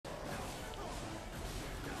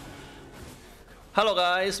Hello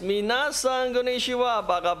guys, minasan konnichiwa,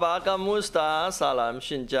 baga musta, salam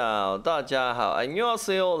xin chào, 大家好,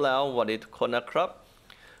 안녕하세요, lao wadit kona krab.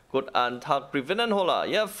 Good and talk prevent hola.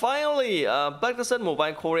 Yeah, finally, Black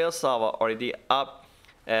Mobile Korea server already up,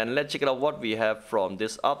 and let's check out what we have from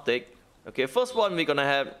this update. Okay, first one we're gonna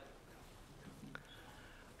have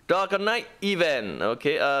Drakania event.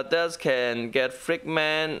 Okay, that can get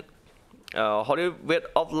fragment, holy weight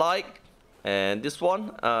of light, and this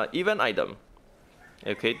one event item.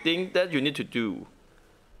 Okay, thing that you need to do.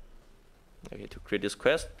 Okay, to create this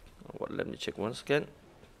quest. Let me check once again.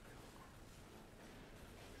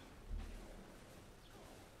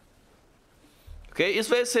 Okay, it's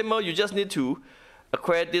very simple. You just need to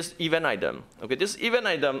acquire this event item. Okay, this event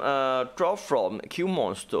item drop from kill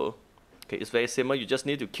monster. Okay, it's very simple. You just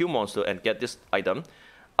need to kill monster and get this item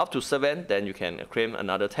up to 7. Then you can claim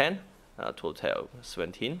another 10. Total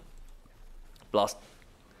 17 plus.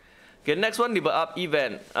 Okay, next one, level up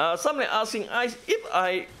event. Somebody asking, if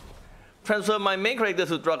I transfer my main character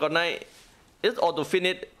to Drakania, is auto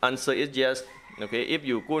finish? Answer is yes. Okay, if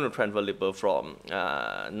you're going to transfer level from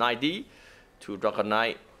 90 to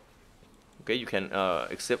Drakania, okay, you can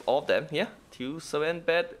accept all of them. Yeah, 2-7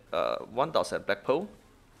 bed, 1000 black pearl.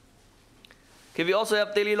 Okay, we also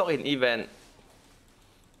have daily login event.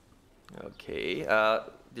 Okay,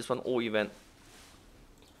 this one all event.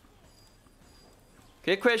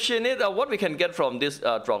 Okay, question is what we can get from this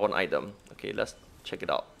dragon item. Okay, let's check it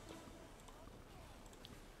out.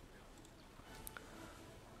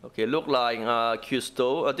 Okay, look like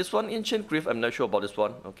crystal. This one ancient grief. I'm not sure about this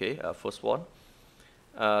one. Okay, first one.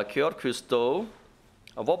 Chaos crystal.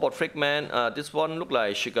 What about fragment? This one look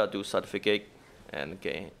like Shigadu certificate and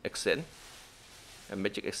okay, accent. And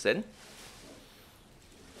magic accent.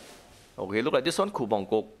 Okay, look like this one coupon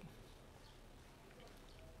code.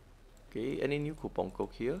 Okay, any new coupon code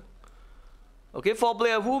here? Okay, for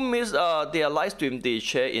players who miss their live stream, they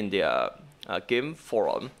share in their game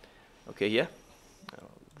forum. Okay, here.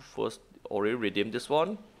 First, already redeemed this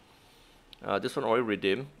one. This one already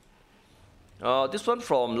redeemed. This one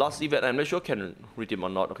from last event, I'm not sure can redeem or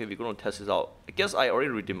not. Okay, we're going to test this out. I guess I already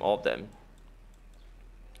redeemed all of them.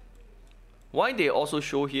 Why they also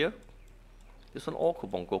show here? This one all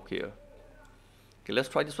coupon code here. Okay, let's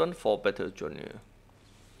try this one for better journey.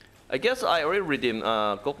 I guess I already redeemed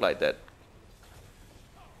code like that.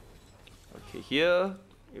 Okay, here,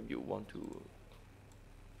 if you want to.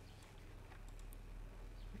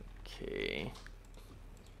 Okay.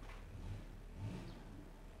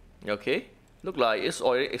 Okay, look like it's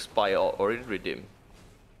already expired or already redeemed.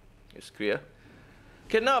 It's clear.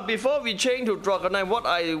 Okay, now before we change to Drakania, what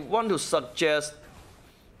I want to suggest,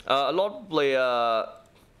 a lot of players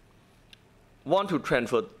want to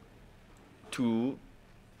transfer to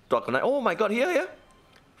Drakania. Oh my god, here.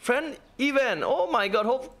 Friend event. Oh my god,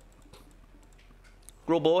 hope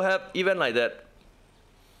global have event like that.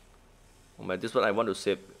 Oh my, this one I want to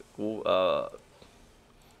save.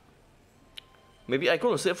 Maybe I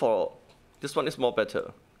going to save for this one is more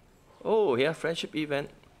better. Oh yeah, friendship event.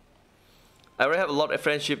 I already have a lot of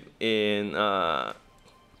friendship in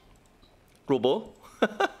global.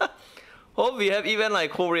 Hope we have event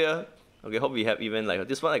like Korea. Okay, hope we have event like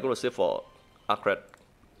this one. I going to save for Akrat.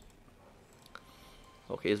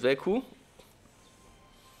 Okay, it's very cool.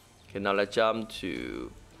 Okay, now let's jump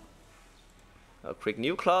to create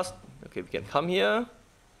new class. Okay, we can come here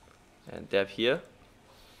and dev here.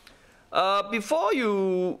 Before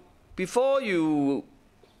you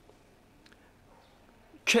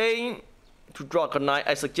change to Drakania,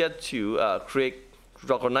 I suggest to create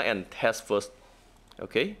Drakania and test first.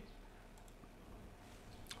 Okay,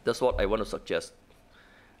 that's what I want to suggest.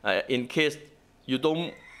 In case you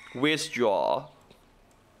don't waste your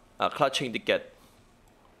clutching ticket.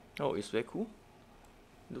 Oh, it's very cool.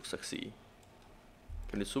 Looks sexy.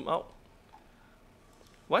 Can you zoom out?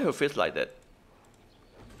 Why her face like that?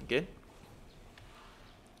 Again.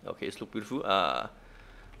 Okay, it's look beautiful.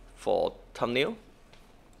 For thumbnail.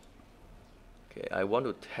 Okay, I want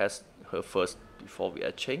to test her first before we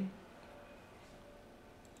add chain.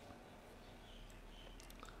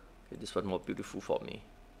 Okay, this one more beautiful for me.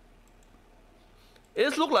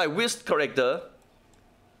 It look like Wiz character.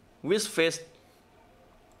 Wiz face.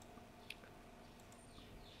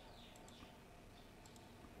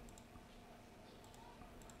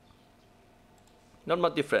 Not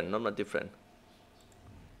much different, not much different.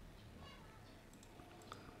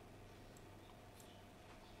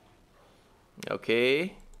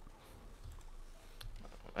 Okay.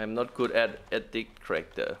 I'm not good at edit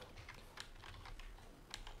character.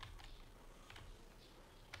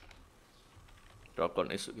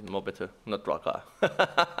 Dragon is more better, not Draka.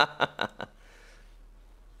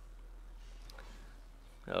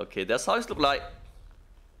 Okay, that's how it looks like.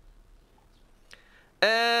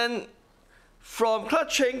 And from card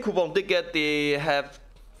chain coupon ticket, they have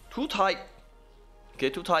two type. Okay,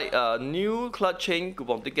 two type. New card chain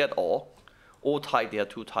coupon ticket or old type. They have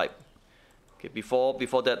two type. Okay, before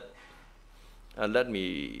that, let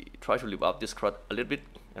me try to live up this card a little bit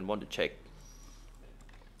and want to check.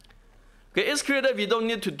 Okay, it's clear that we don't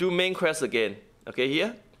need to do main quest again. Okay,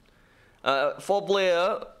 here. For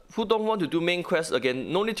player who don't want to do main quest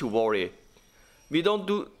again, no need to worry. We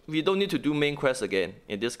don't need to do main quest again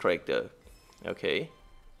in this character. Okay,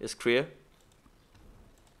 it's clear.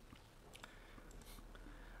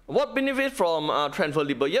 What benefit from transfer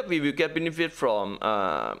labor? Yep, we will get benefit from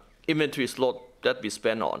inventory slot that we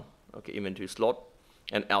spend on. Okay, inventory slot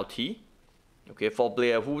and LT. Okay, for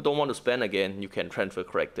player who don't want to spend again, you can transfer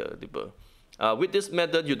character labor. With this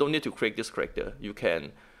method, you don't need to create this character. You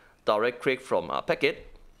can direct create from a packet.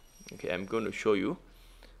 Okay, I'm going to show you.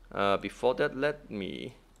 Before that, let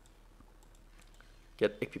me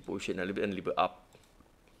get XP potion a little bit and level up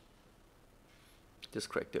this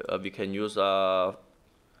character. We can use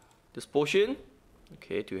this potion,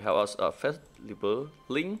 okay, to help us fast level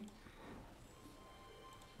link.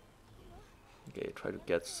 Okay, try to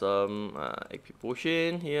get some XP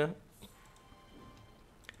potion here.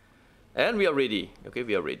 And we are ready. Okay,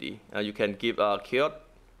 we are ready. You can give a chaos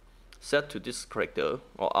set to this character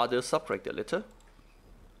or other sub character later.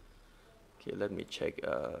 Okay, let me check.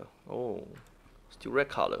 Oh, still red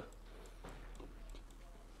color.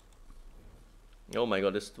 Oh my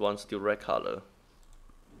god, this one's still red color.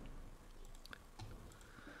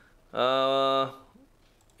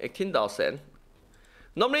 18,000.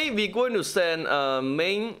 Normally we're going to send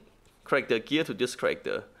main character gear to this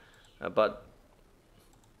character, but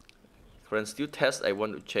current still test. I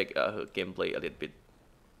want to check her gameplay a little bit.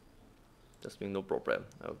 That's been no problem.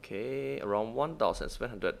 Okay, around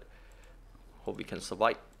 1,700. Hope we can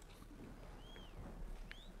survive.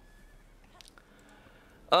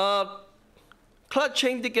 Cloud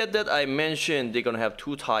chain ticket that I mentioned, they're gonna have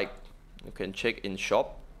two type. You can check in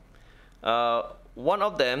shop. One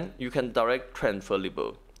of them you can direct transfer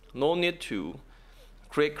label. No need to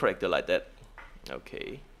create character like that.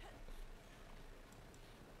 Okay.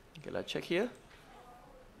 Okay, let's check here.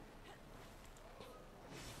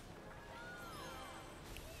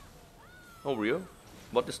 Oh real?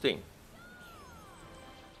 What this thing?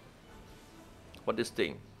 What this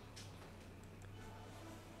thing?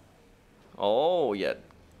 Oh yeah.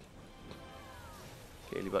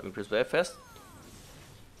 Okay, leave up increase very fast.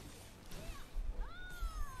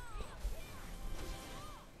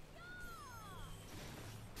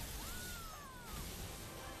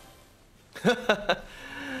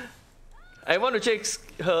 I want to check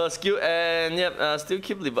her skill and yep, still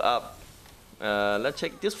keep level up. Let's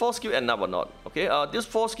check this 4 skill and now or not. Okay, this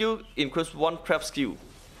 4 skill increase 1 craft skill.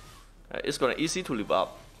 It's gonna easy to level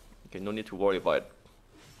up. Okay, no need to worry about it.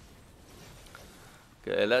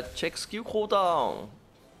 Okay, let's check skill cooldown.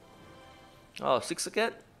 Oh, 6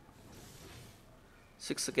 again.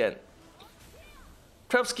 6 again.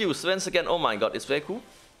 Trap skill 7 again. Oh my god, it's very cool.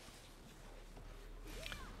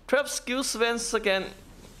 Trap skill 7 again.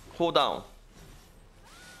 Cooldown.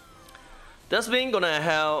 That's been gonna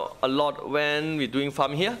help a lot when we're doing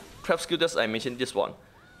farm here. Trap skill, that's I mentioned this one.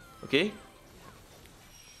 Okay.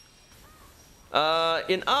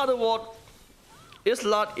 In other words, it's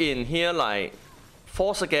not in here like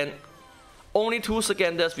 4 seconds. Only 2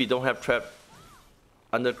 seconds that we don't have trap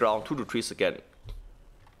underground. 2 to 3 seconds.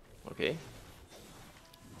 Okay.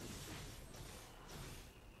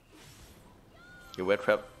 You wear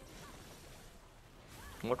trap.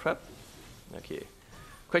 More trap. Okay.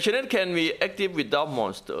 Question is, can we active without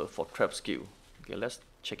monster for trap skill? Okay, let's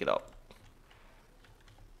check it out.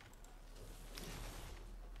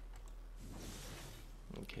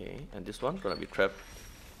 Okay, and this one gonna be trap.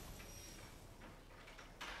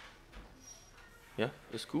 Yeah,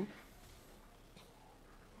 it's cool.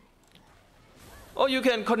 Oh, you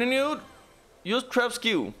can continue use trap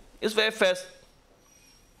skill. It's very fast.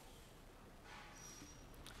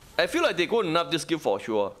 I feel like they go enough this skill for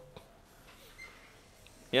sure.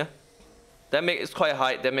 Yeah, that make it quite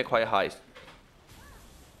high. That make quite high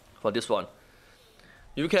for this one.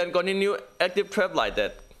 You can continue active trap like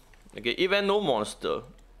that. Okay, even no monster.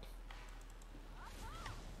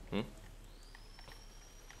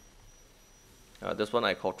 This one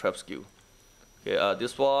I call trap skill. Okay,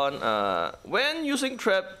 this one when using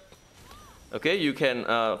trap, okay, you can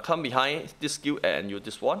come behind this skill and use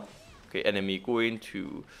this one. Okay, enemy going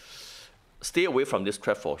to stay away from this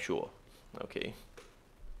trap for sure. Okay.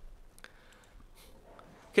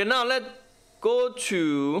 Okay, now let's go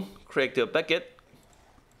to character bucket.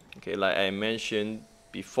 Okay, like I mentioned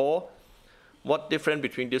before, what difference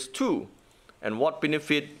between these two, and what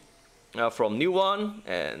benefit from new one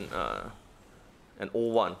and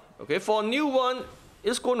old one. Okay, for new one,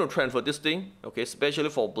 it's going to transfer this thing. Okay, especially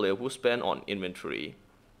for player who spend on inventory.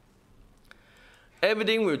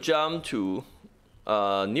 Everything will jump to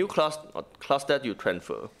new class that you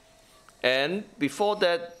transfer. And before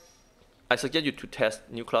that, I suggest you to test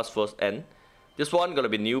new class first. And this one gonna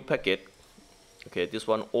be new packet. Okay, this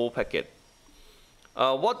one old packet.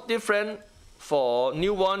 What different for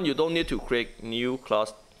new one? You don't need to create new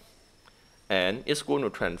class, and it's going to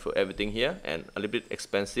transfer everything here, and a little bit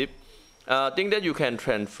expensive. Thing that you can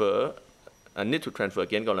transfer, need to transfer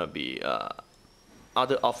again, gonna be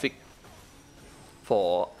other outfit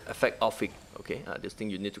for effect outfit. Okay, this thing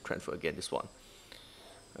you need to transfer again. This one.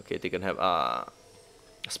 Okay, they can have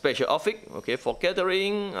special outfit. Okay, for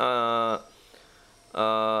gathering,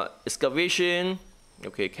 excavation.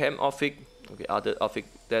 Okay, camp outfit. Okay, other outfit.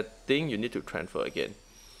 That thing you need to transfer again.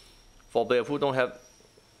 For players who don't have,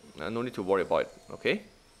 no need to worry about it. Okay.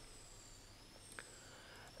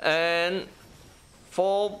 And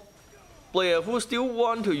for players who still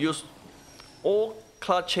want to use all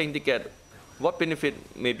class chain ticket, what benefit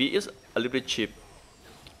maybe is a little bit cheap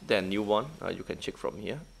than new one. You can check from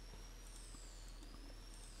here.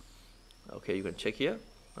 Okay, you can check here.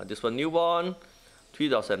 This one new one,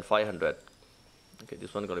 3,500. Okay,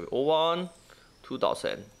 this one gonna be old one,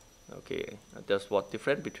 2,000. Okay, that's what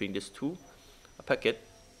difference between these two packet.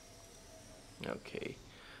 Okay,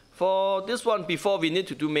 for this one, before we need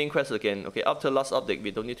to do main quest again. Okay, after last update,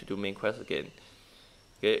 we don't need to do main quest again.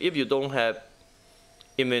 Okay, if you don't have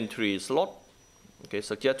inventory slot, okay,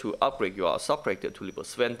 suggest to upgrade your sub character to level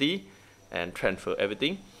 70 and transfer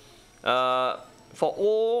everything. For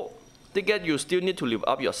all ticket, you still need to level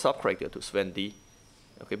up your sub character to 70.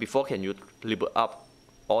 Okay, before can you level up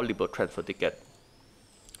or level transfer ticket.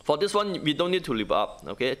 For this one, we don't need to level up.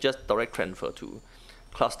 Okay, just direct transfer to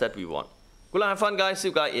class that we want. Good luck, have fun, guys. See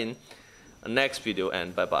you guys in the next video,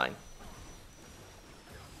 and bye bye.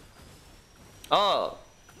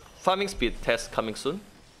 Farming speed test coming soon.